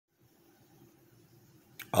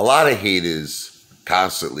A lot of haters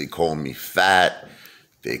constantly call me fat.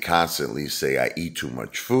 They constantly say I eat too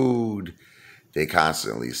much food. They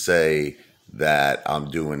constantly say that I'm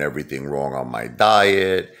doing everything wrong on my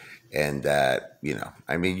diet and that,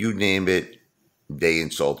 I mean, you name it, they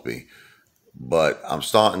insult me. But I'm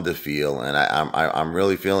starting to feel, and I'm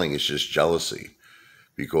really feeling it's just jealousy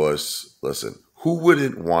because, listen, who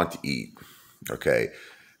wouldn't want to eat, okay,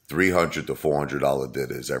 $300 to $400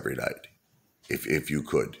 dinners every night if you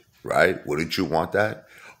could, right? Wouldn't you want that?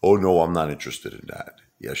 Oh no, I'm not interested in that.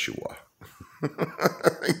 Yes, you are.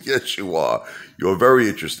 Yes, you are. You're very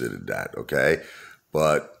interested in that, okay?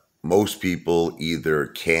 But most people either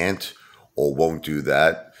can't or won't do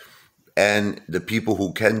that. And the people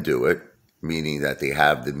who can do it, meaning that they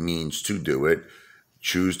have the means to do it,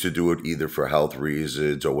 choose to do it either for health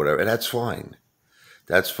reasons or whatever. And that's fine.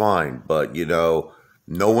 That's fine. But, no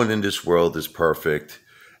one in this world is perfect.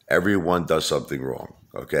 Everyone does something wrong,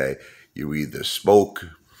 okay? You either smoke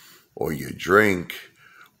or you drink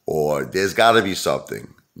or there's got to be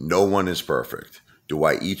something. No one is perfect. Do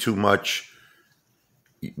I eat too much?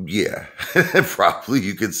 Yeah, probably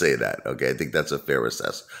you could say that. Okay, I think that's a fair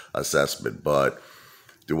assessment. But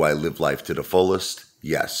do I live life to the fullest?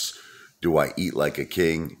 Yes. Do I eat like a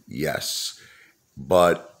king? Yes.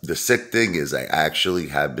 But the sick thing is, I actually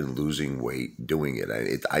have been losing weight doing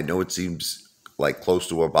it. I know it seems like close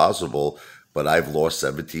to impossible, but I've lost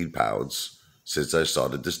 17 pounds since I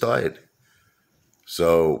started this diet.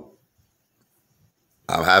 So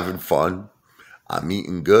I'm having fun, I'm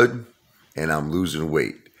eating good, and I'm losing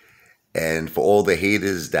weight. And for all the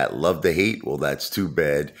haters that love to hate, well, that's too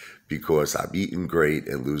bad because I'm eating great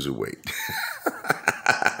and losing weight.